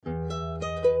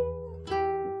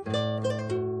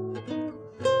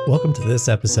Welcome to this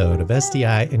episode of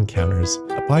SDI Encounters,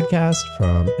 a podcast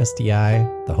from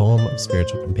SDI, the home of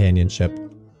spiritual companionship.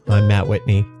 I'm Matt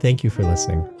Whitney. Thank you for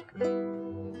listening.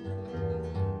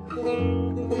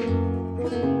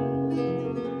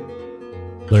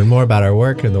 Learn more about our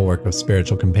work and the work of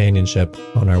spiritual companionship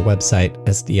on our website,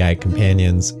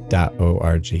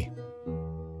 sdicompanions.org.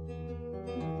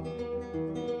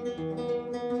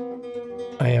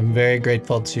 I am very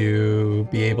grateful to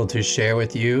be able to share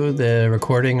with you the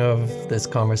recording of this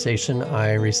conversation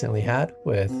I recently had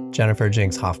with Jennifer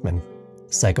Jinks Hoffmann,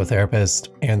 psychotherapist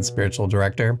and spiritual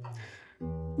director,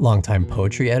 longtime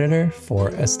poetry editor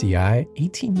for SDI,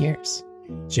 18 years.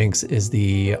 Jinks is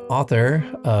the author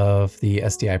of the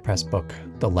SDI Press book,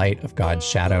 The Light of God's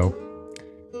Shadow.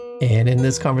 And in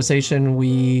this conversation,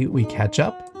 we catch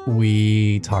up.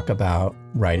 We talk about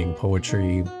writing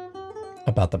poetry,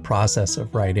 about the process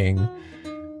of writing,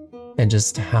 and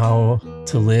just how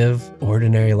to live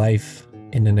ordinary life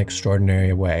in an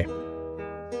extraordinary way.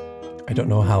 I don't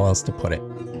know how else to put it.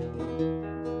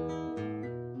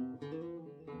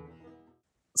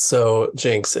 So,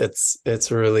 Jinx, it's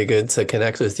really good to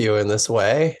connect with you in this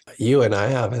way. You and I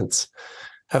haven't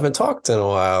talked in a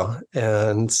while,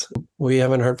 and we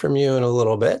haven't heard from you in a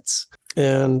little bit.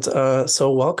 And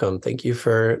so, welcome. Thank you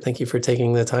for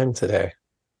taking the time today.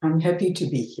 I'm happy to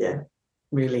be here.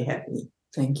 Really happy.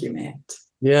 Thank you, Matt.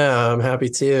 Yeah, I'm happy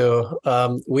too.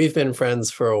 We've been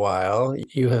friends for a while.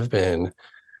 You have been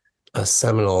a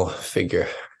seminal figure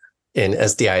in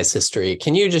SDI's history.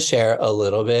 Can you just share a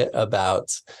little bit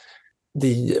about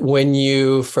when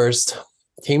you first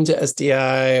came to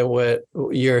SDI, what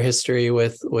your history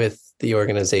with the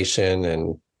organization,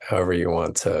 and however you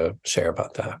want to share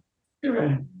about that?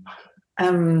 Sure.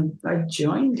 I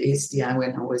joined SDI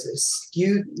when I was a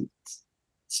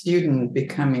student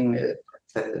becoming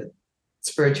a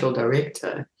spiritual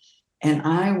director, and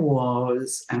I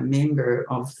was a member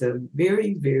of the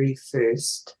very, very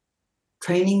first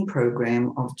training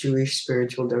program of Jewish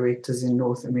spiritual directors in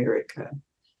North America.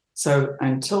 So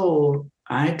until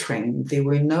I trained, there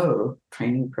were no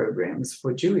training programs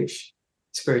for Jewish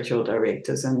spiritual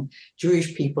directors, and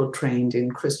Jewish people trained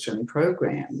in Christian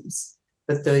programs.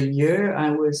 But the year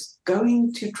I was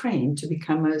going to train to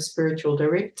become a spiritual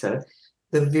director,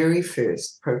 the very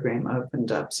first program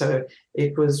opened up. So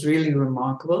it was really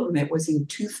remarkable. And that was in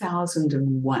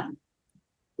 2001,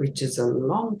 which is a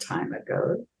long time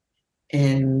ago.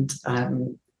 And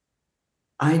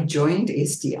I joined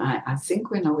SDI, I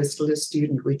think when I was still a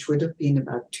student, which would have been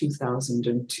about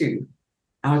 2002.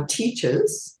 Our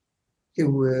teachers, who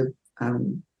were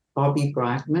Bobby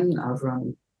Brightman,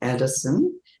 Avram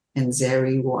Addison, and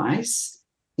Zari Weiss,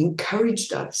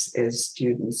 encouraged us as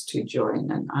students to join.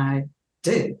 And I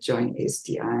did join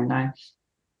SDI, and I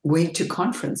went to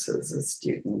conferences as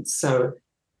students. So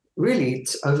really,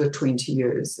 it's over 20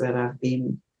 years that I've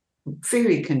been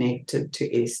very connected to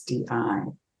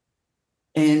SDI.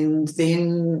 And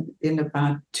then in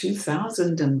about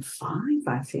 2005,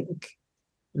 I think,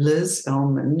 Liz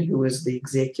Elman, who was the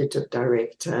executive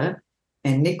director,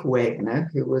 and Nick Wagner,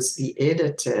 who was the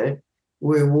editor,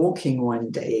 were walking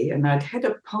one day, and I'd had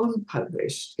a poem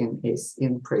published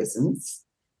in Presence,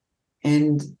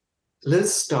 and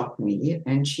Liz stopped me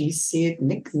and she said,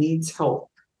 "Nick needs help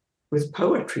with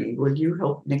poetry. Will you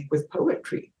help Nick with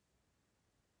poetry?"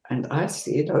 And I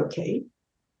said, "Okay."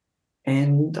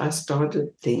 And I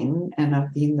started then, and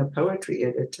I've been the poetry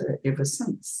editor ever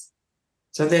since.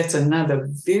 So that's another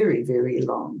very, very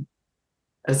long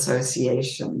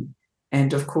association.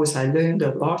 And of course, I learned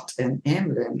a lot and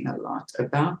am learning a lot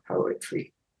about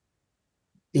poetry,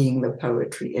 being the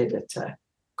poetry editor,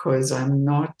 because I'm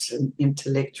not an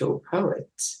intellectual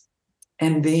poet.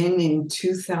 And then in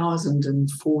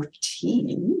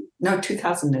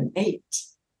 2008,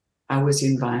 I was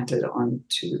invited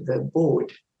onto the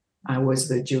board. I was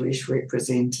the Jewish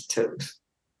representative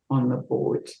on the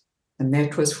board, and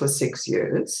that was for 6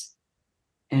 years.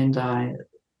 And I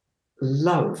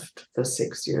loved the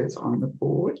 6 years on the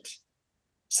board.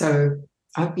 So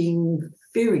I've been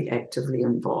very actively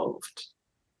involved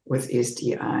with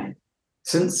SDI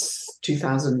since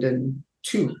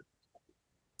 2002.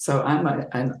 So I'm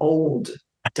an old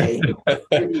dame,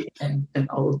 an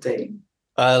old dame.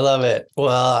 I love it.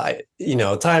 Well,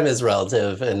 time is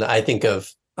relative, and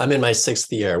I'm in my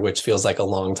 6th year, which feels like a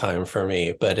long time for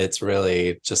me, but it's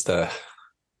really just a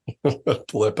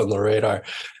blip on the radar.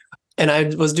 And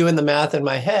I was doing the math in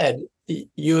my head.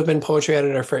 You have been poetry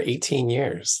editor for 18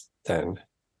 years then.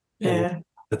 Yeah.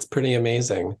 That's pretty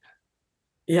amazing.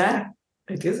 Yeah,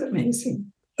 it is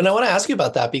amazing. And I want to ask you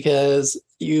about that because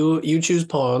you choose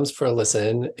poems for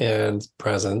listen and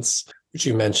presence. which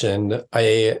you mentioned,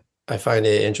 I find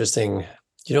it interesting.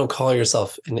 You don't call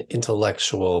yourself an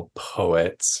intellectual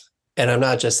poet. And I'm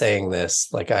not just saying this,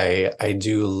 like I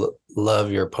do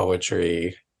love your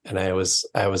poetry. And I was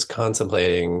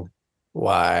contemplating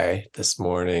why this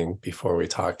morning before we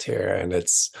talked here. And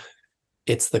it's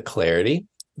the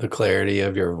clarity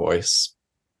of your voice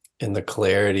and the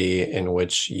clarity in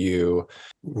which you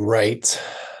write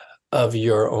of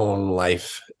your own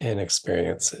life and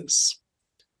experiences.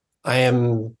 I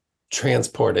am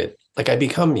transported, like I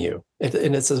become you.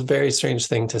 And it's a very strange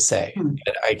thing to say. Hmm.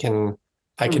 But I can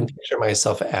Hmm. picture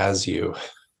myself as you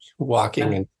walking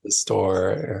Uh, into the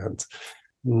store and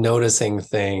noticing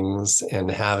things and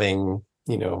having,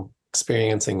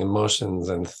 experiencing emotions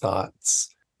and thoughts.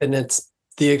 And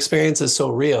the experience is so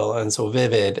real and so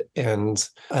vivid. And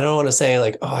I don't want to say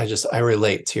like, oh, I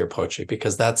relate to your poetry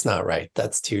because that's not right.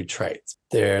 That's too trite.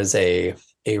 There's a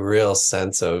real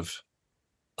sense of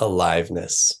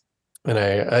aliveness. And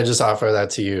I just offer that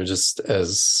to you just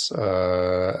as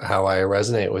how I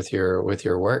resonate with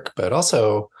your work. But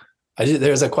also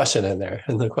there's a question in there.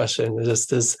 And the question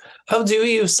just is, how do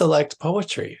you select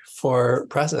poetry for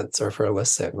presence or for a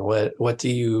listen? What do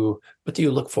you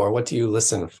look for? What do you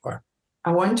listen for?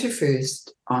 I want to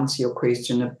first answer your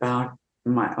question about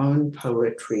my own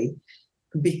poetry,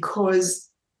 because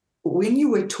when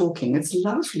you were talking, it's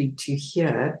lovely to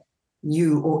hear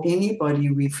you or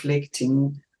anybody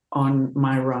reflecting on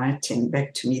my writing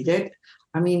back to me. That,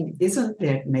 I mean, isn't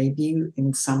that maybe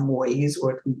in some ways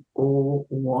what we all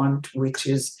want, which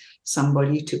is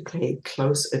somebody to pay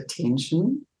close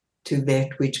attention to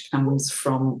that which comes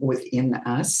from within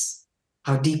us,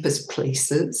 our deepest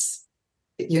places?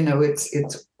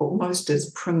 It's almost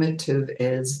as primitive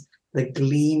as the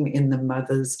gleam in the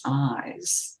mother's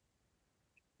eyes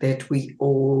that we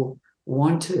all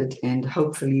wanted and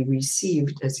hopefully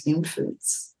received as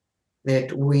infants.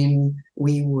 That when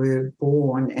we were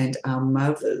born and our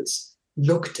mothers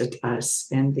looked at us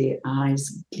and their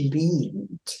eyes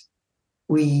gleamed,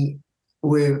 we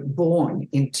were born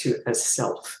into a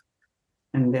self.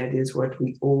 And that is what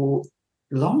we all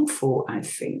long for, I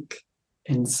think.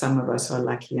 And some of us are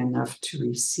lucky enough to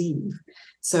receive.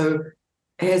 So,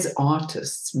 as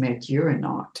artists, Matt, you're an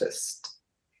artist.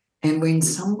 And when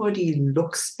somebody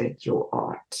looks at your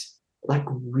art, like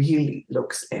really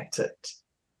looks at it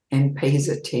and pays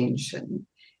attention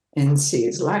and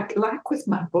says, like with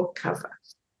my book cover,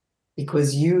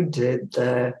 because you did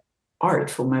the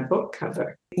art for my book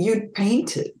cover, you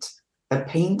painted a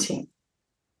painting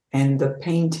and the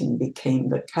painting became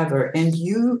the cover, and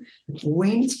you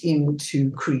went into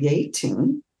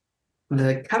creating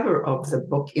the cover of the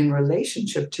book in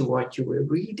relationship to what you were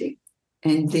reading.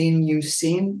 And then you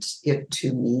sent it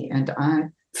to me, and I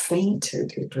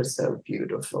fainted. It was so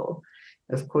beautiful.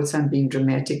 Of course, I'm being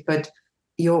dramatic, but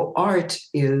your art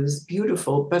is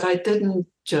beautiful. But I didn't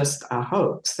just, I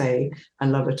hope, say, I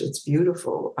love it, it's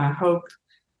beautiful. I hope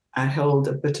I held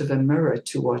a bit of a mirror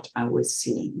to what I was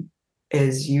seeing,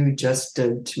 as you just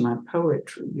did to my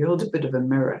poetry. You held a bit of a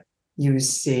mirror. You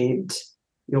said,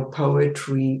 your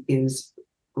poetry is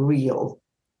real,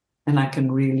 and I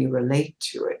can really relate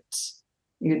to it.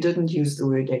 You didn't use the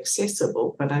word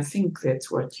accessible, but I think that's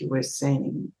what you were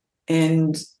saying.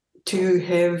 And to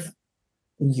have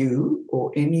you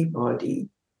or anybody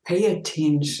pay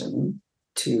attention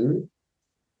to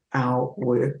our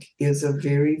work is a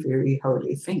very, very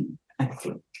holy thing, I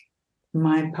think.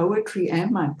 My poetry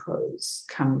and my prose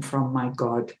come from my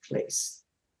God place.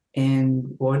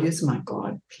 And what is my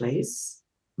God place?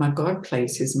 My God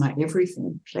place is my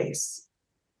everything place,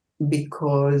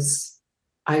 because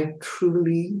I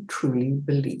truly, truly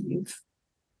believe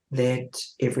that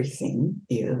everything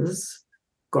is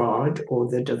God or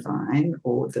the divine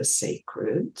or the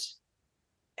sacred.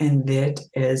 And that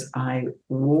as I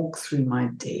walk through my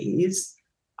days,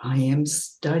 I am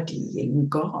studying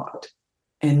God.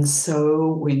 And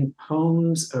so when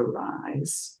poems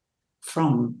arise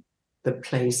from the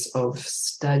place of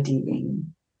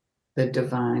studying the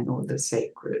divine or the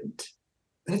sacred,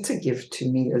 that's a gift to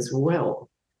me as well.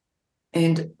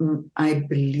 And I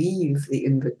believe the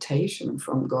invitation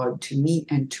from God to me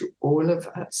and to all of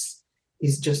us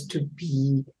is just to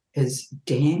be as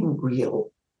damn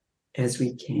real as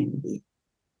we can be,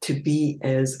 to be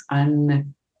as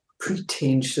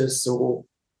unpretentious or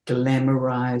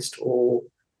glamorized or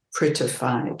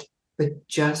prettified, but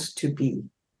just to be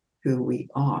who we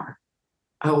are.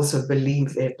 I also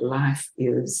believe that life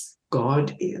is,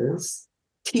 God is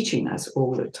teaching us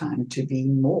all the time to be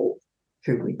more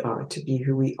who we are, to be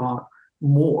who we are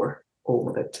more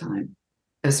all the time,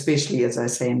 especially, as I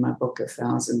say in my book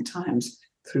 1,000 times,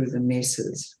 through the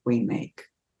messes we make.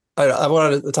 I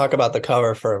wanted to talk about the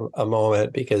cover for a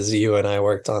moment because you and I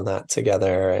worked on that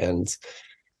together, and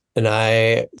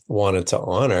I wanted to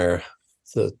honor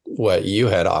what you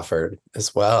had offered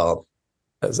as well.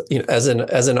 As you know, as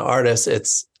an artist,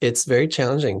 it's very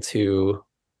challenging to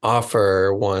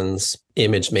offer one's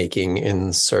image making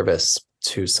in service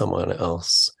to someone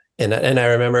else. And I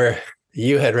remember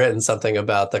you had written something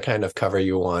about the kind of cover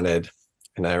you wanted.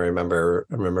 And I remember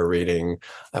reading,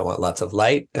 I want lots of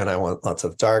light and I want lots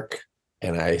of dark,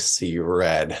 and I see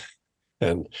red.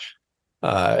 And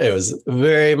it was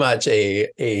very much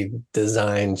a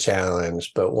design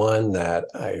challenge, but one that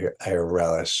I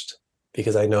relished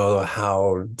because I know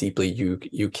how deeply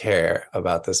you care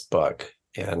about this book,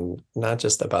 and not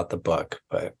just about the book,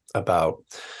 but about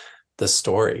the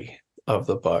story of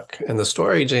the book. And the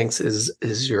story, Jinx,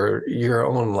 is your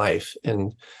own life,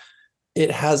 and it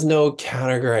has no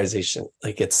categorization.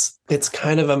 Like it's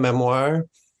kind of a memoir,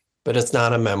 but it's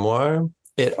not a memoir.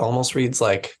 It almost reads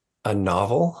like a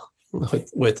novel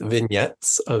with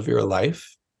vignettes of your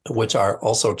life, which are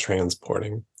also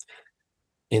transporting,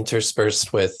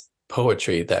 interspersed with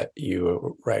poetry that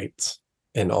you write,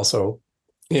 and also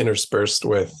interspersed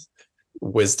with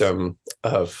wisdom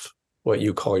of what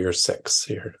you call your six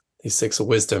here. These six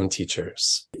wisdom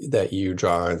teachers that you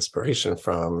draw inspiration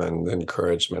from and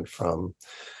encouragement from.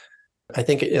 I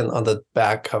think on the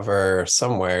back cover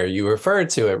somewhere, you refer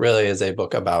to it really as a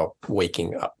book about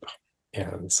waking up.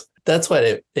 And that's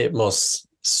what it most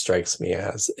strikes me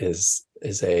as is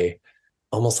a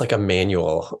almost like a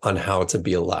manual on how to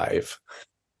be alive,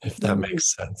 if that Mm.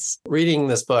 makes sense. Reading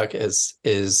this book is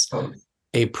Oh,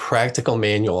 a practical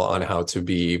manual on how to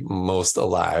be most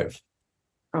alive.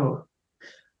 oh,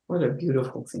 what a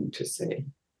beautiful thing to say.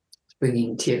 It's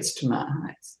bringing tears to my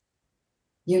eyes.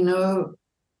 You know,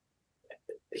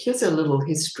 here's a little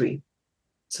history.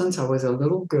 Since I was a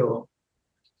little girl,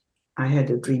 I had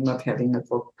a dream of having a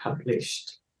book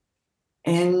published.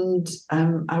 And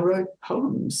I wrote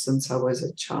poems since I was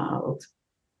a child.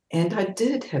 And I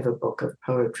did have a book of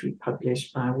poetry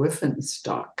published by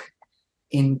Stock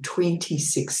in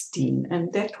 2016.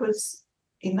 And that was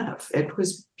enough. It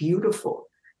was beautiful.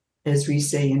 As we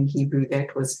say in Hebrew,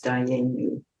 that was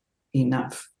dayenu,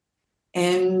 enough.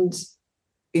 And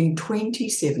in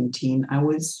 2017, I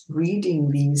was reading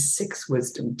these six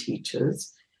wisdom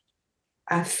teachers.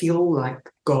 I feel like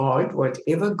God,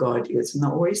 whatever God is, and I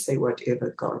always say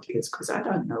whatever God is, because I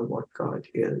don't know what God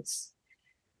is.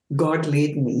 God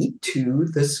led me to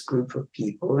this group of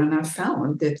people, and I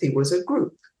found that there was a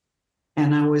group,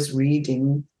 and I was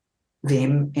reading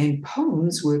them, and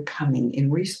poems were coming in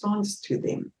response to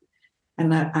them.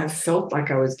 And I felt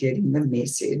like I was getting the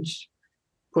message,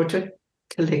 put a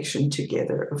collection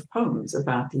together of poems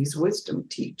about these wisdom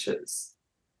teachers.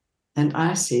 And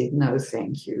I said, no,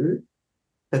 thank you.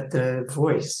 But the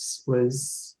voice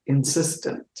was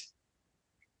insistent.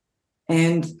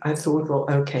 And I thought, well,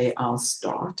 okay, I'll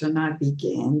start. And I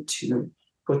began to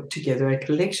put together a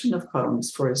collection of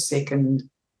poems for a second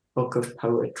book of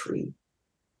poetry.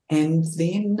 And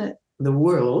then the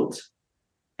world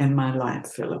and my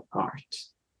life fell apart.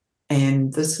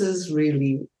 And this is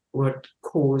really what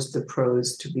caused the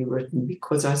prose to be written,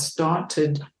 because I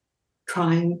started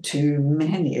trying to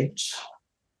manage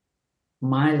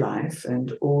my life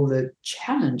and all the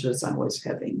challenges I was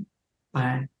having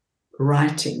by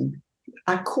writing.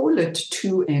 I call it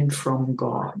to and from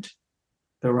God,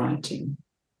 the writing.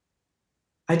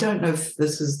 I don't know if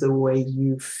this is the way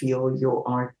you feel your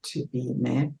art to be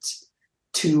met,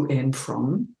 to and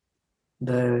from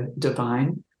the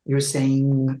divine. You're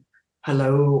saying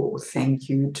hello or thank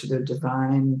you to the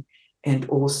divine, and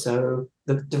also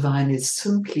the divine is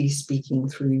simply speaking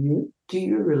through you. Do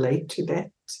you relate to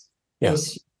that? Yeah.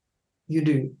 Yes, you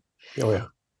do. Oh yeah.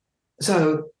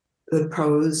 So the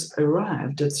prose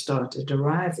arrived, it started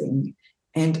arriving,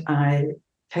 and I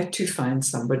had to find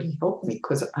somebody help me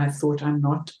because I thought I'm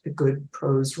not a good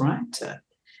prose writer.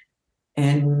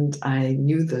 And I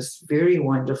knew this very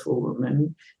wonderful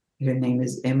woman. Her name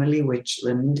is Emily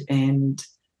Witchland. And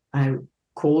I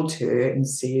called her and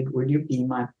said, will you be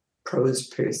my prose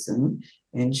person?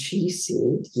 And she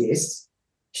said, yes.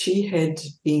 She had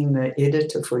been the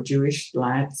editor for Jewish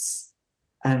Lights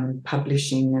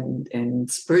Publishing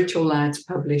and Spiritual Lights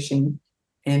Publishing.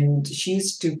 And she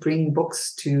used to bring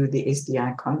books to the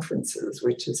SDI conferences,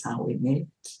 which is how we met.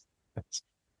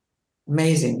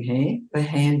 Amazing, hey? The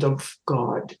hand of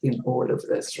God in all of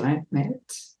this, right, Matt?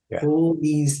 Yeah. All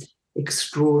these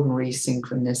extraordinary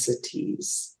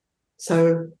synchronicities.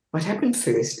 So, what happened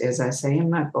first, as I say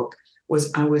in my book,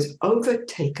 was I was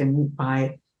overtaken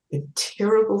by a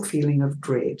terrible feeling of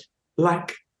dread,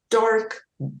 like dark,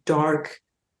 dark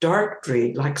dark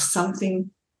dread, like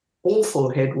something awful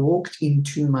had walked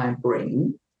into my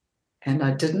brain, and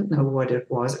I didn't know what it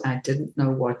was. I didn't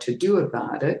know what to do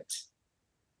about it.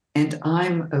 And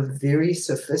I'm a very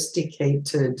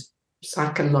sophisticated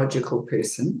psychological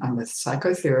person. I'm a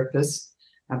psychotherapist.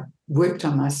 I've worked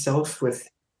on myself with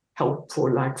help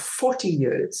for like 40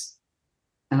 years,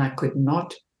 and I could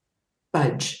not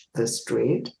budge this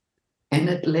dread. And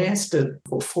it lasted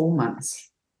for 4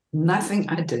 months. Nothing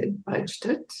I did budged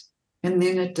it. And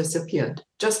then it disappeared,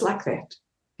 just like that.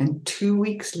 And 2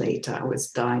 weeks later, I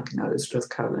was diagnosed with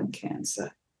colon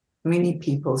cancer. Many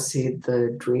people said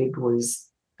the dread was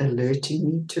alerting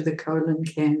me to the colon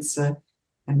cancer,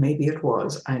 and maybe it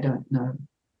was. I don't know.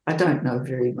 I don't know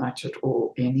very much at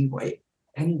all anyway.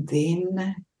 And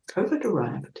then COVID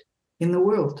arrived in the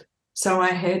world. So I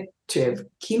had to have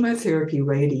chemotherapy,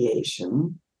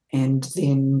 radiation, and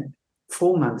then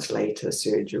 4 months later,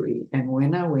 surgery. And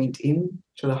when I went in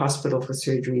to the hospital for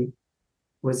surgery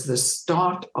was the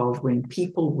start of when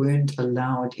people weren't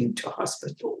allowed into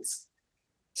hospitals.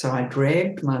 So I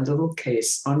dragged my little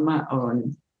case on my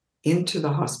own into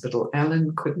the hospital.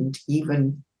 Alan couldn't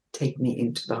even take me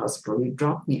into the hospital. He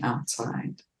dropped me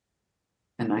outside,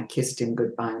 and I kissed him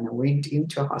goodbye, and I went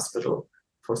into a hospital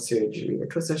for surgery.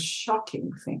 It was a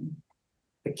shocking thing.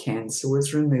 The cancer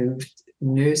was removed.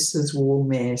 Nurses wore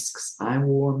masks. I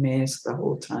wore a mask the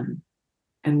whole time.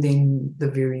 And then the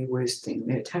very worst thing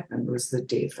that happened was the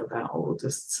death of our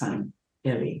oldest son,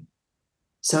 Ellie.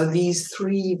 So these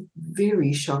three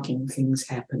very shocking things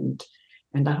happened.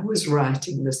 And I was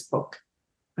writing this book.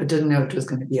 I didn't know it was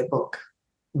going to be a book,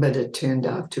 but it turned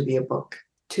out to be a book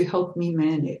to help me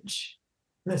manage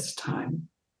this time.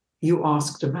 You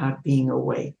asked about being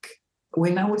awake.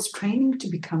 When I was training to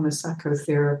become a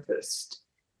psychotherapist,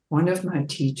 one of my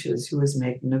teachers, who was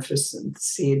magnificent,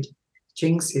 said,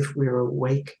 Jinks, if we're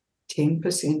awake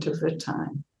 10% of the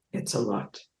time, it's a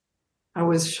lot. I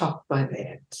was shocked by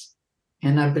that.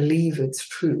 And I believe it's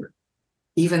true.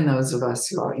 Even those of us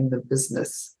who are in the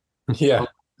business Yeah. are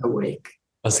awake.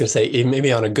 I was going to say,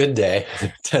 maybe on a good day,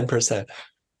 10%.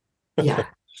 Yeah.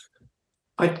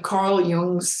 But Carl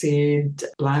Jung said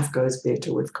life goes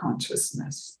better with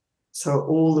consciousness. So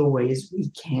all the ways we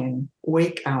can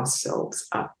wake ourselves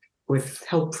up with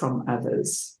help from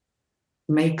others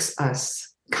makes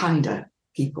us kinder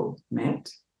people, Matt,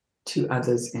 to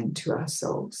others and to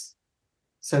ourselves.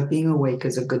 So being awake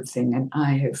is a good thing. And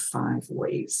I have 5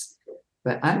 ways,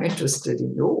 but I'm interested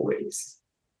in your ways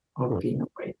of being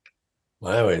awake.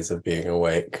 My ways of being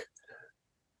awake.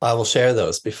 I will share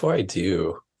those. Before I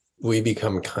do, we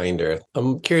become kinder.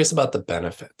 I'm curious about the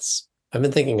benefits. I've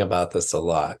been thinking about this a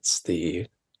lot. It's the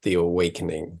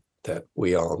awakening that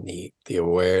we all need, the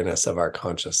awareness of our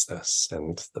consciousness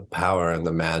and the power and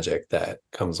the magic that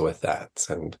comes with that.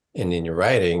 And in your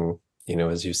writing,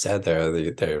 as you said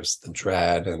there's the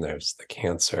dread, and there's the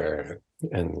cancer,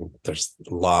 and there's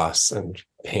loss and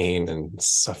pain and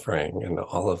suffering, and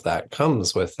all of that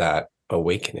comes with that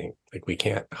awakening. Like, we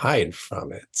can't hide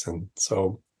from it. And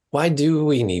so why do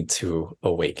we need to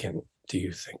awaken, do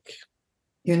you think?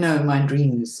 My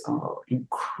dreams are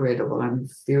incredible. I'm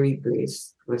very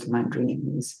blessed with my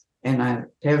dreams, and I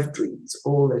have dreams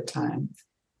all the time.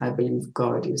 I believe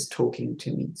God is talking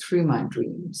to me through my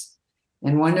dreams.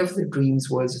 And one of the dreams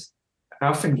was, I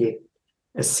often get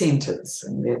a sentence,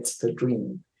 and that's the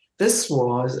dream. This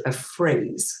was a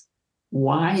phrase,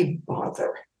 why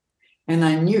bother? And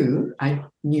I knew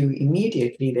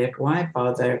immediately that why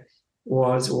bother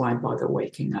was why bother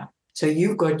waking up. So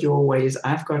you've got your ways,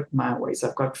 I've got my ways.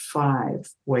 I've got 5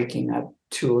 waking up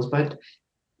tools, but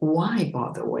why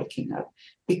bother waking up?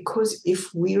 Because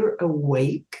if we're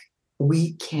awake,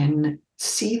 we can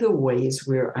see the ways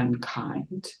we're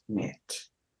unkind, Matt.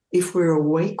 If we're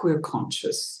awake, we're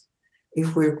conscious.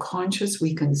 If we're conscious,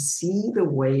 we can see the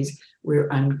ways we're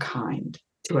unkind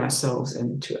to ourselves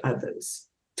and to others,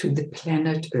 to the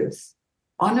planet Earth.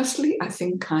 Honestly, I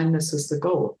think kindness is the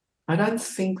goal. I don't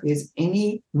think there's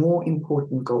any more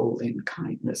important goal than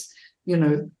kindness.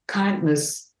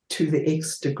 Kindness to the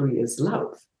X degree is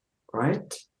love,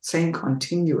 right? Same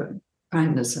continuum.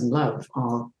 Kindness and love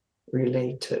are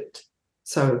related.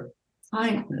 So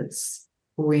kindness,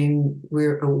 when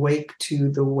we're awake to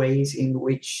the ways in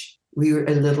which we're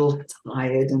a little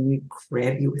tired and we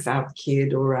crabby with our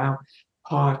kid or our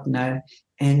partner,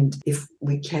 and if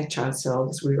we catch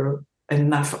ourselves, we're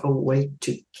enough awake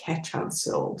to catch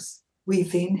ourselves, we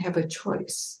then have a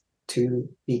choice to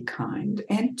be kind,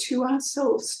 and to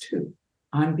ourselves too.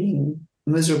 I'm being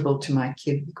miserable to my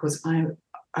kid because I'm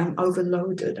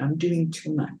overloaded. I'm doing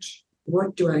too much.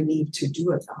 What do I need to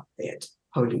do about that,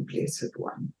 Holy Blessed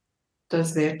One?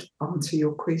 Does that answer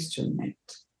your question,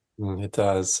 Matt? It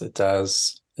does. It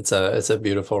does. It's a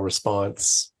beautiful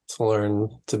response to learn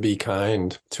to be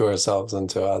kind to ourselves and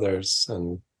to others.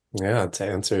 And yeah, to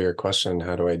answer your question,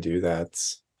 how do I do that?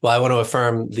 Well, I want to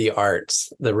affirm the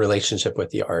arts, the relationship with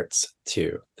the arts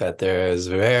too, that there is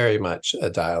very much a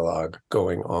dialogue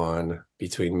going on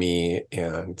between me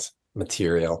and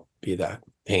material, be that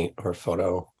paint or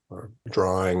photo or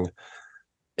drawing.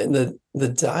 And the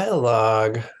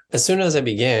dialogue, as soon as I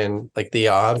begin, like the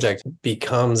object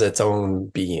becomes its own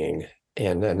being.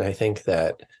 And I think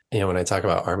that, when I talk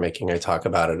about art making, I talk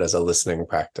about it as a listening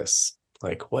practice.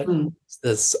 Like, what does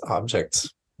this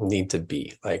object need to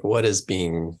be? Like, what is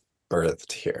being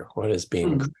birthed here? What is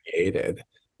being created?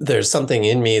 There's something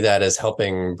in me that is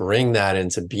helping bring that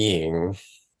into being,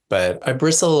 but I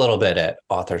bristle a little bit at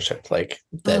authorship, like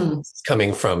that's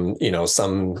coming from,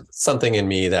 something in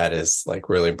me that is like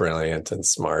really brilliant and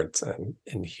smart,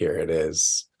 and here it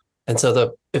is. And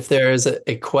so if there is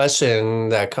a question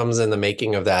that comes in the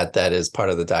making of that is part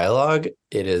of the dialogue,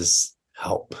 it is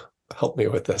help me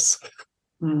with this.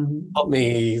 Help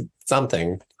me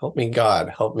something, help me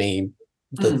God, help me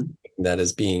the thing that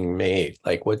is being made.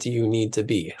 Like, what do you need to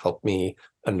be? Help me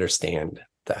understand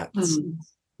that.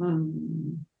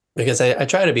 Because I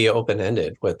try to be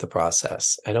open-ended with the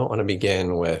process. I don't want to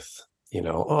begin with,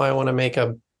 I want to make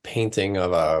a painting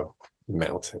of a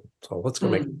mountain. So let's go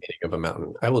make a painting of a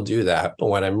mountain. I will do that. But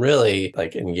when I'm really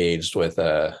like engaged with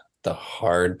the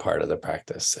hard part of the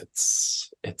practice,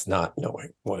 it's not knowing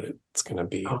what it's going to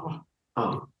be.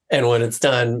 And when it's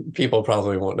done, people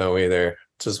probably won't know either.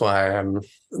 Which is why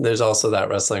there's also that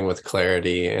wrestling with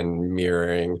clarity and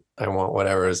mirroring. I want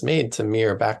whatever is made to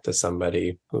mirror back to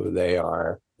somebody who they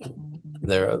are,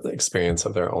 their experience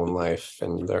of their own life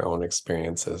and their own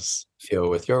experiences. Feel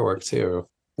with your work too.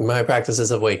 My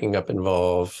practices of waking up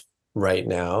involve right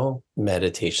now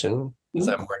meditation, because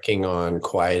I'm working on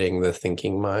quieting the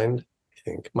thinking mind. I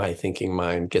think my thinking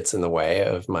mind gets in the way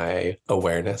of my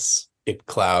awareness. It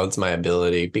clouds my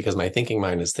ability because my thinking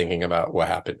mind is thinking about what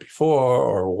happened before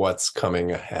or what's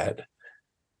coming ahead,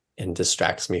 and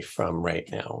distracts me from right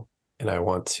now. And I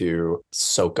want to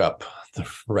soak up the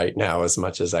right now as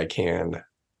much as I can,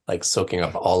 like soaking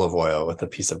up olive oil with a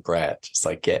piece of bread, just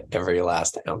like get every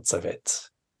last ounce of it.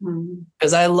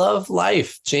 Because I love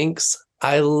life, Jinks.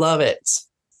 I love it.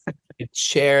 I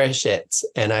cherish it.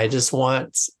 And I just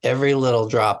want every little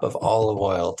drop of olive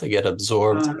oil to get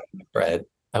absorbed in the bread.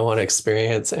 I want to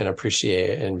experience and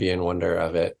appreciate and be in wonder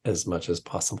of it as much as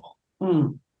possible.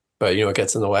 But what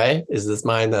gets in the way is this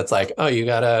mind that's like, oh, you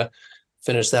gotta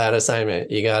finish that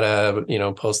assignment. You gotta,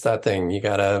 post that thing. You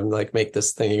gotta like make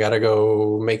this thing. You gotta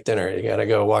go make dinner. You gotta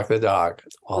go walk the dog.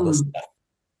 All this stuff.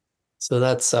 So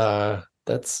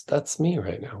that's me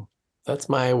right now. That's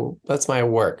my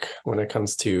work when it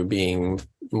comes to being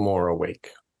more awake.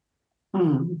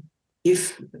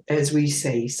 If, as we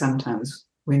say sometimes,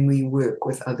 when we work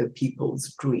with other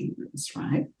people's dreams,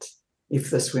 right?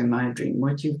 If this were my dream,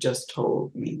 what you've just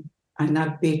told me, and I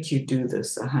bet you do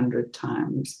this 100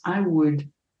 times, I would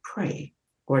pray,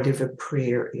 whatever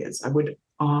prayer is. I would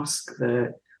ask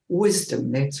the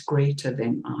wisdom that's greater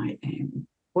than I am.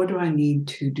 What do I need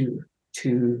to do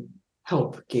to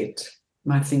help get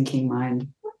my thinking mind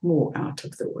more out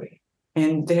of the way?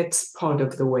 And that's part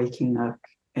of the waking up.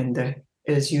 And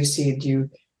as you said,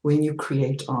 when you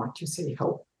create art, you say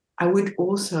help. I would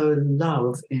also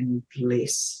love and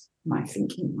bless my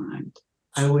thinking mind.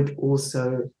 I would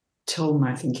also tell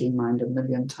my thinking mind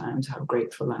 1,000,000 times how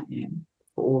grateful I am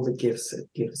for all the gifts it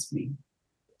gives me.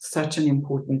 Such an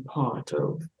important part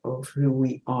of who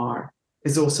we are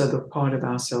is also the part of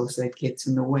ourselves that gets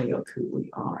in the way of who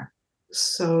we are.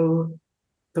 So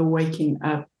the waking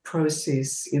up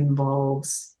process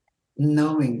involves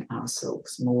knowing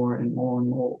ourselves more and more and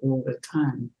more all the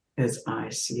time, as I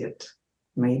see it.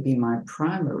 Maybe my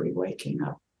primary waking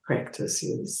up practice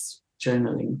is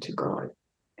journaling to God.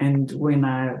 And when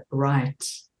I write,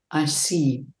 I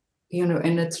see,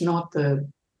 and it's not the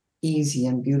easy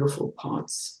and beautiful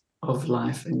parts of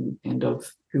life and of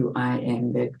who I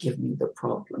am that give me the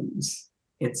problems.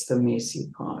 It's the messy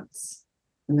parts.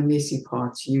 And the messy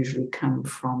parts usually come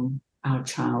from our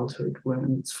childhood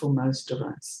wounds for most of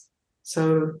us.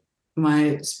 So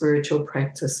my spiritual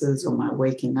practices or my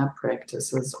waking up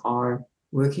practices are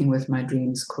working with my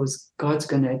dreams, because God's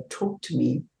going to talk to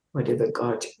me, whatever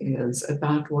God is,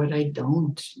 about what I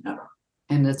don't know.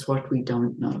 And it's what we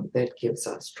don't know that gives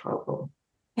us trouble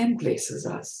and blesses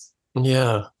us.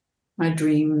 Yeah. My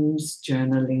dreams,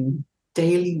 journaling,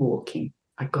 daily walking.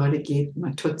 I got to get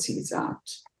my tootsies out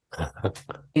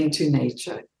into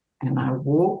nature. And I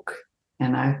walk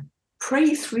and I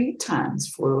pray 3 times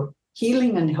for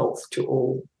healing and health to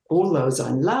all those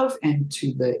I love and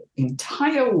to the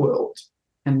entire world.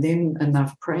 And then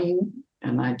enough praying,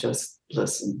 and I just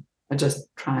listen. I just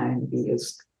try and be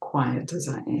as quiet as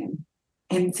I am.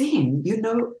 And then, you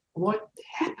know what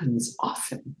happens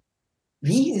often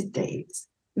these days?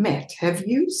 Matt, have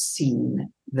you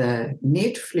seen the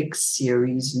Netflix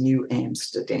series New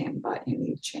Amsterdam by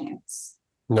any chance?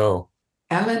 No.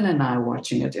 Alan and I are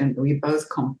watching it, and we're both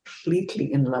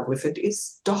completely in love with it.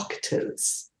 It's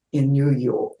doctors in New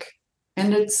York,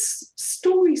 and it's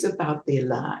stories about their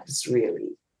lives, really.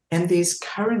 And there's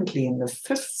currently in the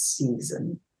 5th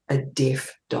season a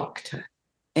deaf doctor,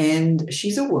 and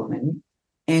she's a woman,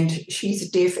 and she's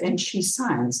deaf, and she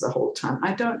signs the whole time.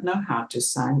 I don't know how to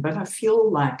sign, but I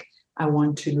feel like I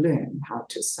want to learn how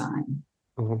to sign.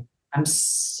 Mm-hmm. I'm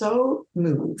so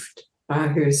moved by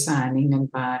her signing and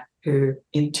by her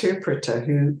interpreter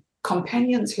who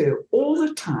companions her all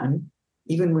the time,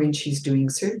 even when she's doing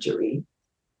surgery,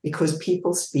 because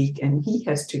people speak and he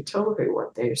has to tell her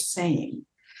what they're saying.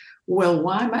 Well,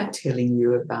 why am I telling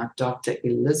you about Dr.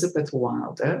 Elizabeth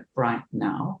Wilder right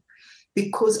now?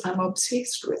 Because I'm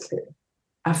obsessed with her.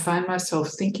 I find myself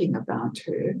thinking about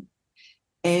her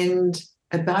and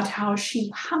about how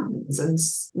she hums and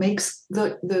makes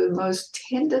the most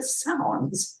tender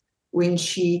sounds when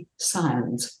she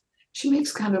signs. She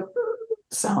makes kind of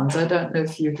sounds. I don't know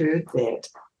if you heard that.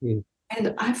 Mm.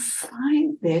 And I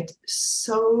find that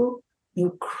so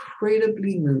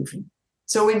incredibly moving.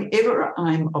 So whenever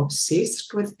I'm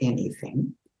obsessed with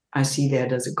anything, I see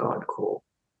that as a God call.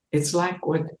 It's like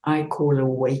what I call a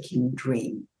waking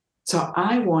dream. So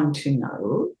I want to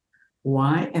know,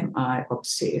 why am I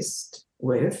obsessed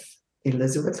with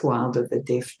Elizabeth Wilder, the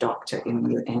deaf doctor in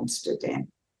New Amsterdam?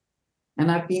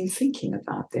 And I've been thinking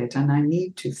about that, and I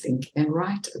need to think and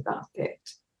write about that,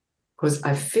 because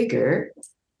I figure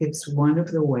it's one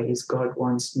of the ways God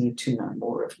wants me to know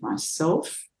more of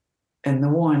myself. And the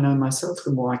more I know myself,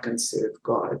 the more I can serve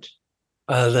God.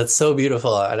 That's so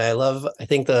beautiful. And I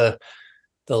think the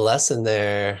lesson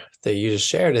there that you just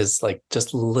shared is like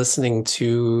just listening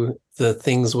to the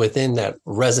things within that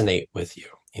resonate with you.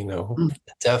 You know,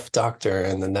 the deaf doctor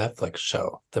in the Netflix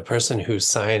show, the person who's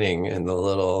signing and the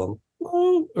little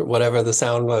or whatever the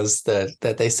sound was that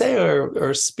they say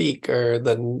or speak, or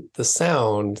the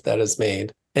sound that is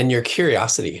made, and your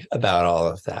curiosity about all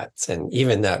of that. And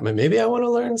even that, maybe I want to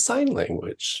learn sign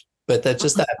language, but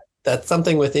that's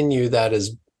something within you that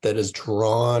is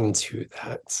drawn to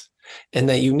that. And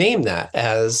that you name that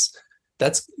as,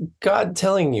 that's God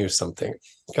telling you something,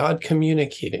 God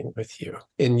communicating with you,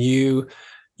 and you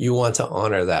want to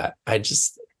honor that. I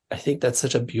think that's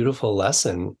such a beautiful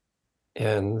lesson,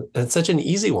 and it's such an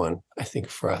easy one, I think,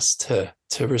 for us to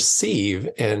receive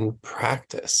and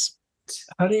practice.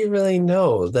 How do you really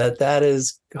know that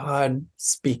is God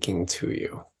speaking to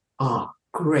you? Oh,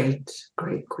 great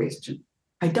question.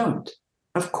 I don't.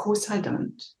 Of course I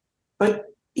don't. But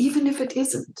even if it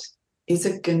isn't, is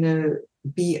it going to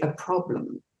be a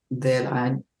problem that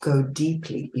I go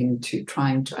deeply into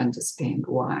trying to understand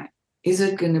why? Is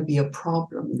it going to be a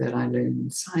problem that I learn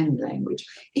sign language?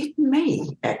 It may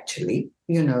actually,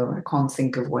 I can't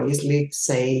think of ways. Let's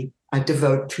say I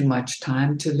devote too much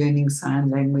time to learning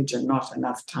sign language and not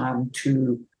enough time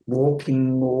to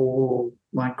walking or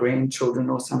my grandchildren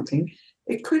or something.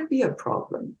 It could be a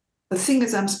problem. The thing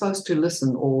is, I'm supposed to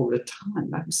listen all the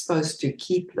time. I'm supposed to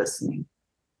keep listening.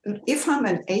 If I'm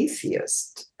an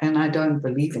atheist and I don't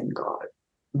believe in God,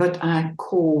 but I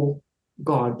call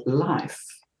God life,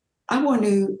 I want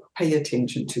to pay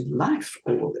attention to life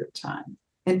all the time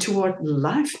and to what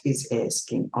life is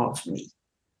asking of me,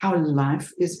 how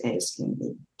life is asking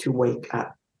me to wake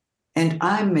up. And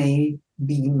I may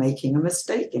be making a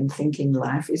mistake in thinking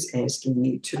life is asking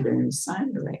me to learn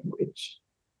sign language.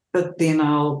 But then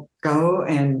I'll go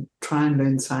and try and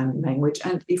learn sign language.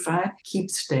 And if I keep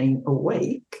staying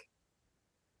awake,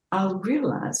 I'll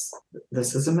realize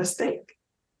this is a mistake.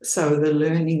 So the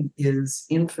learning is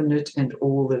infinite and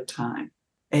all the time.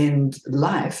 And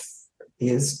life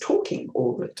is talking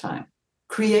all the time.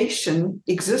 Creation,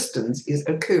 existence is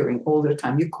occurring all the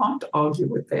time. You can't argue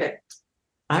with that.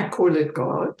 I call it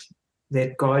God,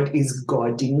 that God is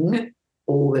Godding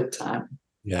all the time.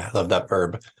 Yeah, I love that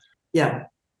verb. Yeah.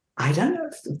 I don't know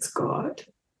if it's God.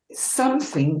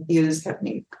 Something is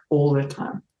happening all the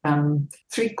time.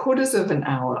 3/4 of an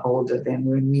hour older than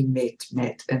when we met,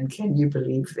 Matt, and can you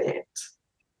believe that?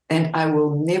 And I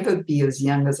will never be as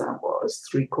young as I was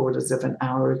 3/4 of an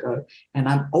hour ago. And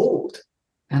I'm old,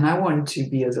 and I want to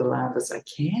be as alive as I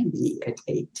can be at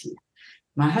 80.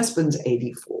 My husband's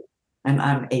 84. and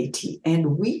I'm 80.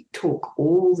 And we talk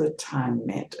all the time,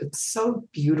 Matt. It's so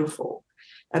beautiful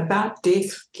about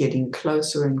death getting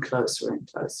closer and closer and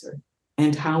closer,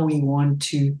 and how we want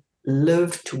to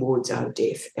live towards our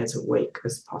death as awake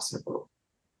as possible.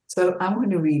 So I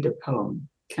want to read a poem.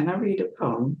 Can I read a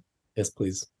poem? Yes,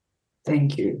 please.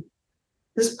 Thank you.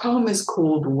 This poem is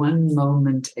called One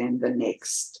Moment and the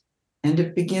Next, and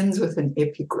it begins with an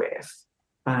epigraph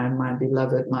by my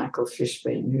beloved Michael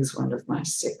Fishbane, who's one of my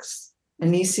six.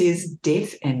 And he says,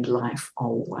 death and life are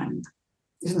one.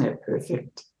 Isn't that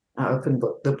perfect? I opened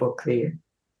the book there.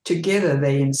 Together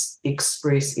they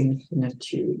express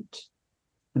infinitude.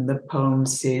 And the poem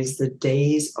says, the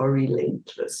days are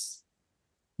relentless.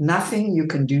 Nothing you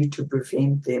can do to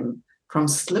prevent them from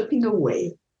slipping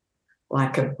away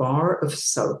like a bar of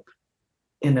soap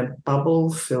in a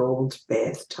bubble-filled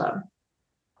bathtub.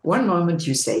 One moment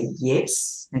you say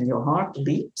yes, and your heart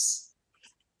leaps.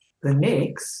 The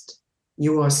next,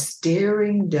 you are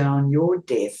staring down your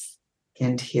death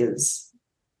and his,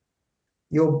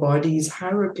 your body's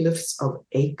hieroglyphs of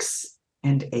aches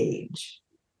and age.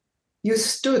 You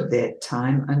stood that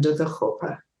time under the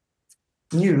chuppah,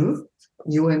 knew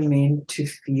you were meant to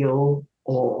feel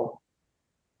awe,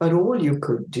 but all you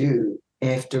could do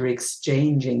after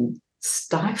exchanging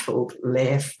stifled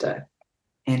laughter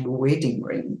and wedding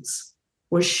rings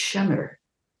was shimmer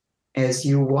as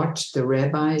you watched the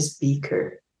rabbi's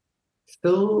beaker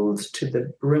filled to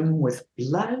the brim with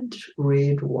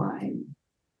blood-red wine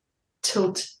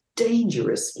tilt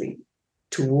dangerously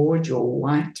toward your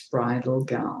white bridal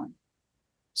gown.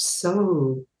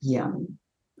 So young,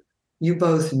 you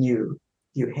both knew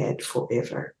you had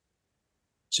forever.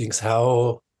 Jinx,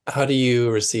 how do you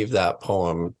receive that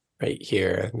poem right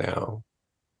here now?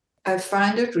 I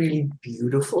find it really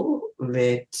beautiful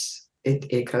that it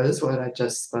echoes what I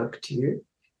just spoke to you.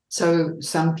 So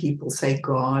some people say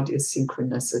God is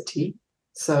synchronicity.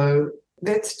 So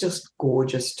that's just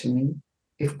gorgeous to me.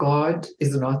 If God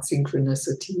is not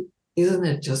synchronicity, isn't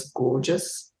it just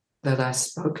gorgeous that I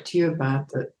spoke to you about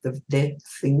that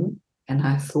thing? And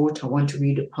I thought I want to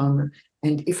read a poem.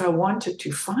 And if I wanted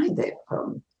to find that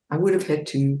poem, I would have had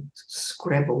to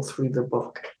scrabble through the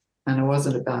book. And I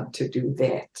wasn't about to do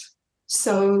that.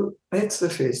 So that's the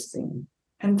first thing.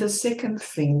 And the second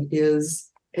thing is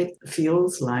it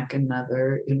feels like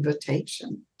another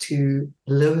invitation to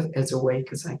live as awake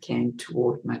as I can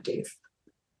toward my death.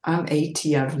 I'm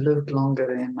 80. I've lived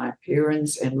longer than my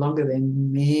parents and longer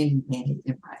than many, many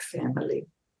in my family.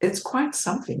 It's quite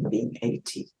something being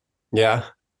 80. Yeah.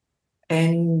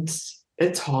 And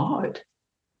it's hard.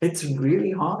 It's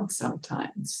really hard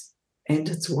sometimes. And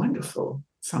it's wonderful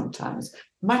sometimes,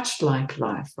 much like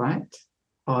life, right?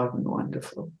 Hard and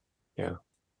wonderful. Yeah.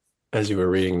 As you were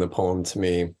reading the poem to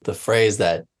me, the phrase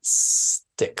that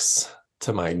sticks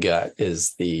to my gut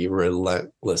is the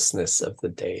relentlessness of the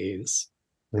days.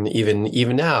 And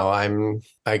even now,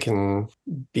 I can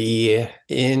be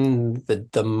in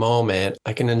the moment.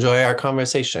 I can enjoy our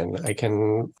conversation. I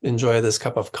can enjoy this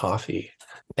cup of coffee,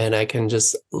 and I can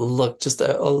just look just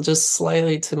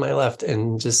slightly to my left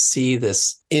and just see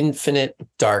this infinite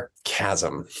dark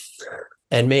chasm.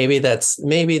 And maybe that's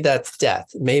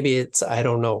death. Maybe it's I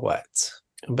don't know what,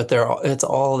 but it's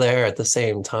all there at the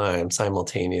same time,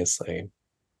 simultaneously.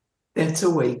 That's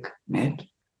awake, Matt.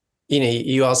 You know,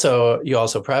 you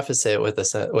also preface it with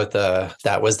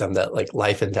that wisdom that like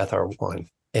life and death are one.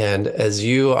 And as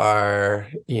you are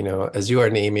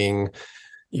naming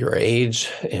your age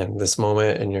and this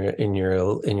moment in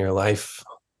your life,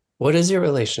 what is your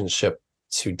relationship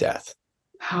to death?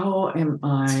 How am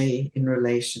I in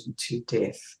relation to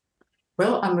death?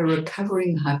 Well, I'm a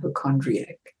recovering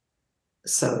hypochondriac.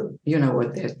 So you know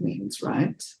what that means,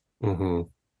 right? Mm-hmm.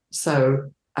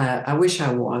 So I wish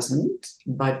I wasn't,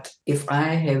 but if I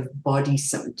have body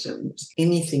symptoms,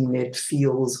 anything that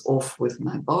feels off with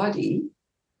my body,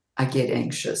 I get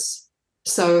anxious.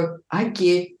 So I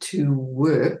get to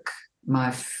work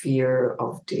my fear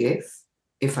of death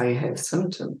if I have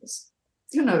symptoms.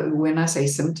 You know, when I say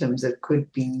symptoms, it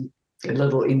could be a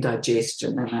little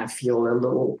indigestion and I feel a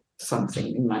little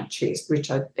something in my chest, which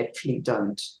I actually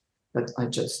don't, but I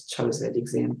just chose that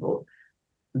example.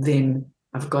 Then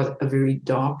I've got a very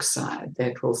dark side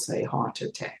that will say heart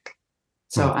attack.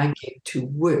 So I get to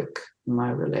work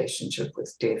my relationship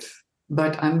with death.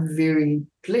 But I'm very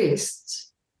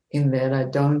blessed in that I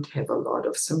don't have a lot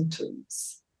of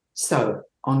symptoms. So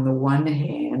on the one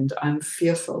hand, I'm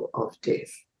fearful of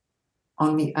death.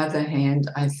 On the other hand,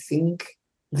 I think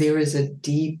there is a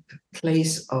deep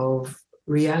place of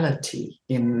reality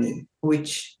in me,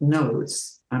 which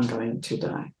knows I'm going to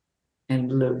die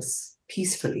and lives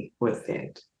peacefully with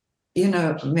that.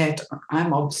 Matt,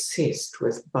 I'm obsessed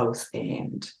with both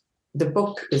and. The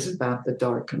book is about the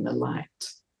dark and the light.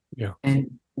 Yeah.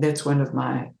 And that's one of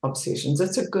my obsessions.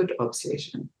 It's a good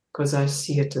obsession because I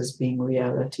see it as being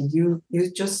reality. You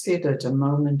just said it a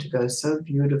moment ago so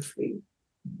beautifully.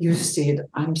 You said,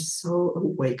 I'm so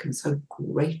awake and so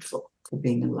grateful for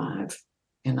being alive.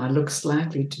 And I look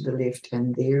slightly to the left,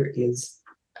 and there is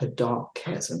a dark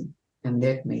chasm, and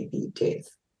that may be death.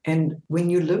 And when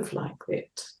you live like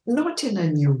that, not in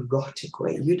a neurotic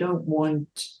way, you don't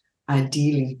want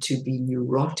ideally to be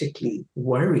neurotically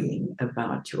worrying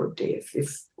about your death.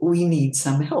 If we need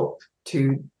some help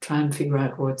to try and figure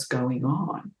out what's going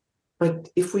on. But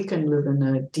if we can live in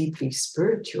a deeply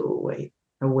spiritual way,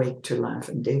 awake to life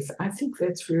and death, I think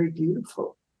that's very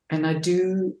beautiful. And I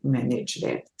do manage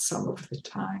that some of the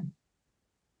time.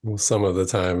 Well, some of the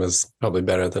time is probably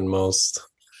better than most.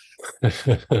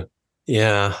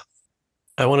 Yeah.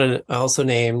 I want to also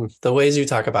name the ways you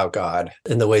talk about God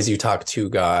and the ways you talk to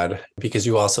God, because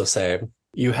you also say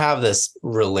you have this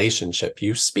relationship.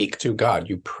 You speak to God,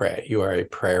 you pray, you are a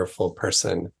prayerful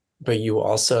person, but you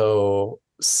also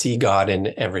see God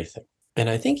in everything. And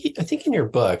I think in your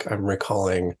book, I'm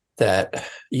recalling that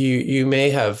you may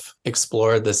have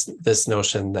explored this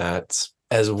notion that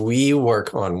as we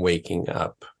work on waking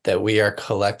up, that we are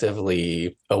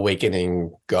collectively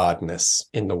awakening godness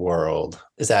in the world.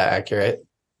 Is that accurate?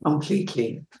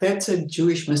 Completely. That's a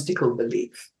Jewish mystical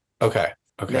belief. Okay.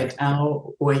 That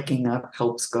our waking up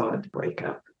helps God wake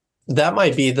up. That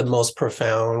might be the most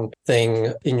profound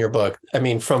thing in your book. I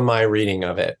mean, from my reading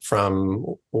of it, from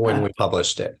when we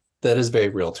published it, that is very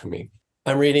real to me.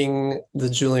 I'm reading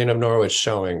the Julian of Norwich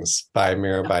showings by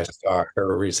Mirabai Starr,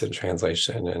 her recent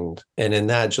translation. And in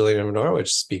that, Julian of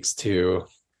Norwich speaks to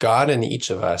God in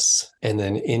each of us. And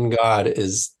then in God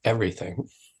is everything.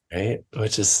 Right,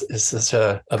 which is such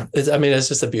it's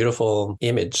just a beautiful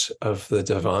image of the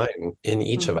divine in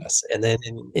each of us, and then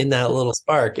in that little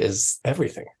spark is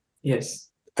everything. Yes,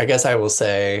 I guess I will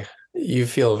say you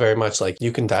feel very much like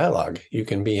you can dialogue, you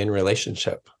can be in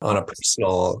relationship on a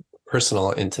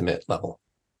personal, intimate level.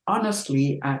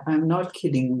 Honestly, I'm not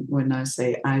kidding when I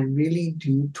say I really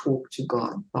do talk to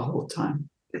God the whole time,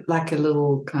 like a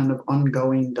little kind of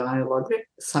ongoing dialogue,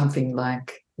 something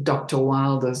like Dr.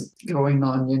 Wilder's going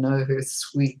on, her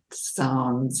sweet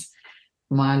sounds,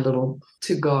 my little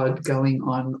to God going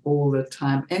on all the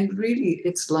time. And really,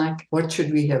 it's like, what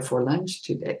should we have for lunch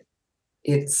today?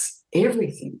 It's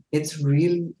everything. It's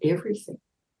really everything.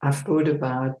 I've thought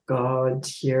about God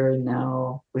here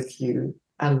now with you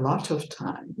a lot of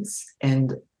times.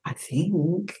 And I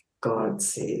think God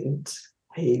said,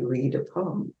 hey, read a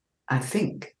poem. I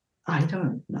think. I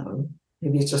don't know.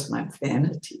 Maybe it's just my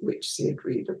vanity which said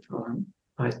read a poem.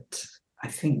 But I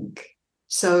think.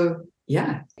 So,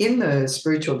 yeah, in the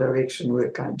spiritual direction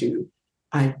work I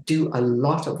do a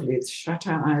lot of let's shut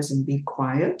our eyes and be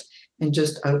quiet and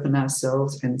just open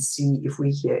ourselves and see if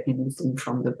we hear anything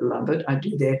from the beloved. I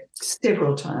do that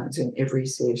several times in every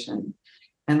session.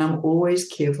 And I'm always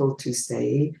careful to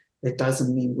say that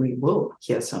doesn't mean we will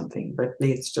hear something, but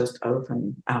let's just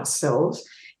open ourselves.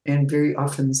 And very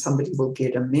often somebody will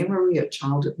get a memory, a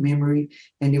childhood memory.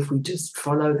 And if we just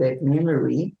follow that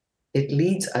memory, it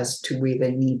leads us to where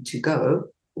they need to go,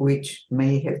 which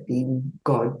may have been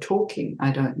God talking. I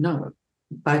don't know.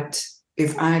 But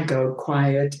if I go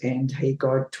quiet and, hey,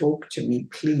 God, talk to me,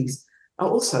 please, I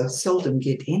also seldom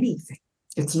get anything.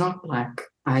 It's not like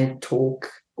I talk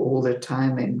all the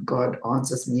time and God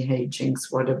answers me, hey,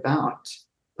 Jinks, what about?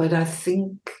 But I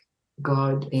think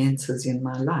God answers in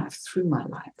my life, through my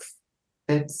life.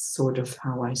 That's sort of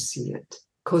how I see it.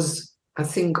 Because I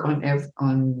think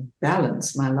on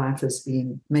balance, my life has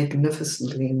been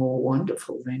magnificently more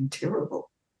wonderful than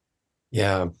terrible.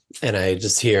 Yeah. And I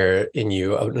just hear in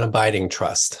you an abiding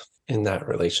trust in that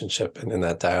relationship and in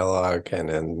that dialogue and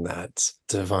in that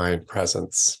divine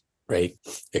presence, right?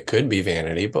 It could be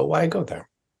vanity, but why go there?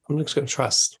 I'm just going to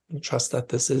trust that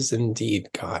this is indeed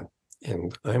God.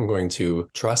 And I'm going to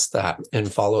trust that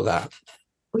and follow that.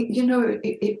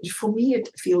 For me, it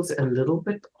feels a little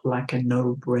bit like a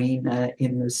no-brainer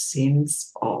in the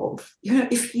sense of,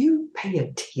 if you pay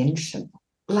attention,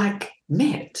 like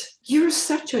Matt, you're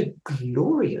such a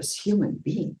glorious human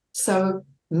being. So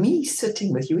me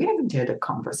sitting with you, we haven't had a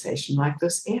conversation like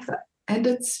this ever. And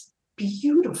it's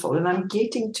beautiful. And I'm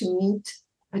getting to meet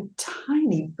a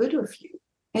tiny bit of you.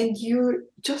 And you're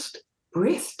just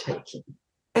breathtaking.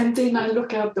 And then I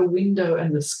look out the window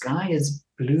and the sky is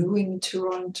blue in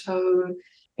Toronto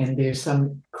and there's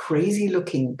some crazy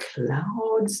looking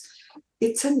clouds.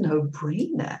 It's a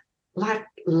no-brainer. Like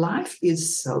life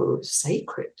is so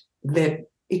sacred that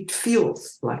it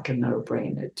feels like a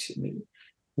no-brainer to me.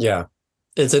 Yeah,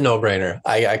 it's a no-brainer.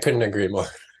 I couldn't agree more.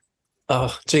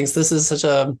 Oh, Jinx, this is such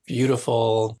a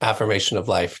beautiful affirmation of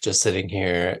life, just sitting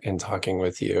here and talking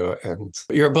with you. And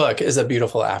your book is a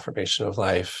beautiful affirmation of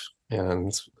life.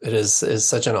 And it is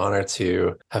such an honor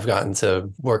to have gotten to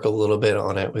work a little bit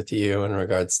on it with you in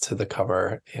regards to the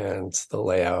cover and the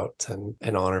layout, and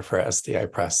an honor for SDI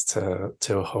Press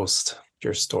to host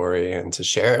your story and to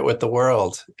share it with the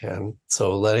world. And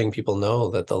so letting people know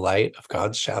that the light of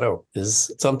God's shadow is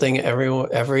something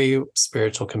every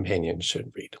spiritual companion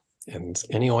should read. And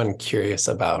anyone curious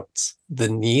about the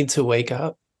need to wake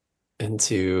up and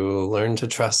to learn to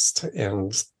trust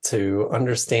and to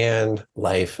understand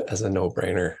life as a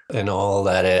no-brainer and all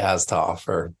that it has to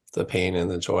offer, the pain and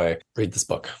the joy, read this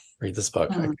book. Read this book.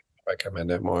 I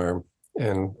recommend it more.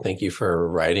 And thank you for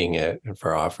writing it and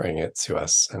for offering it to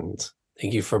us. And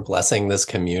thank you for blessing this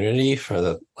community for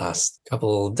the last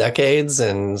couple of decades.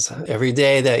 And every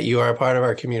day that you are a part of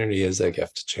our community is a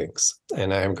gift, Jinx.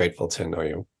 And I am grateful to know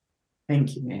you.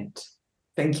 Thank you, Matt.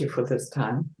 Thank you for this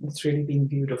time. It's really been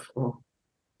beautiful.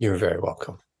 You're very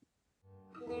welcome.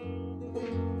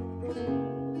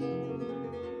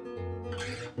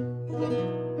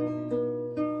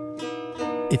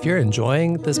 If you're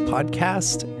enjoying this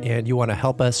podcast and you want to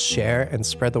help us share and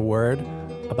spread the word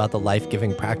about the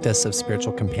life-giving practice of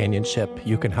spiritual companionship,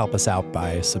 you can help us out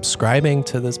by subscribing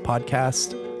to this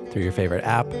podcast through your favorite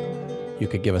app. You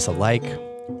could give us a like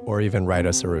or even write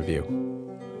us a review.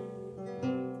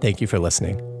 Thank you for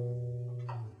listening.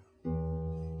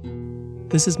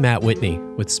 This is Matt Whitney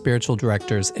with Spiritual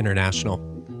Directors International.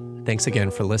 Thanks again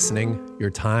for listening.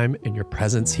 Your time and your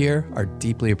presence here are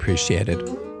deeply appreciated.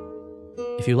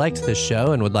 If you liked this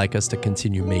show and would like us to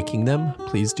continue making them,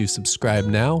 please do subscribe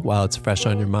now while it's fresh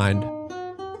on your mind.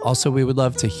 Also, we would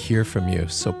love to hear from you,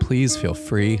 so please feel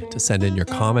free to send in your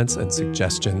comments and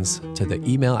suggestions to the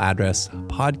email address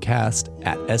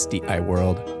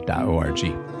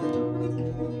podcast@sdiworld.org.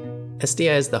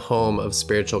 SDI is the home of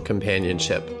spiritual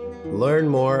companionship. Learn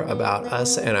more about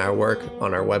us and our work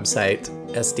on our website,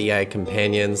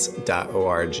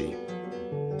 sdicompanions.org.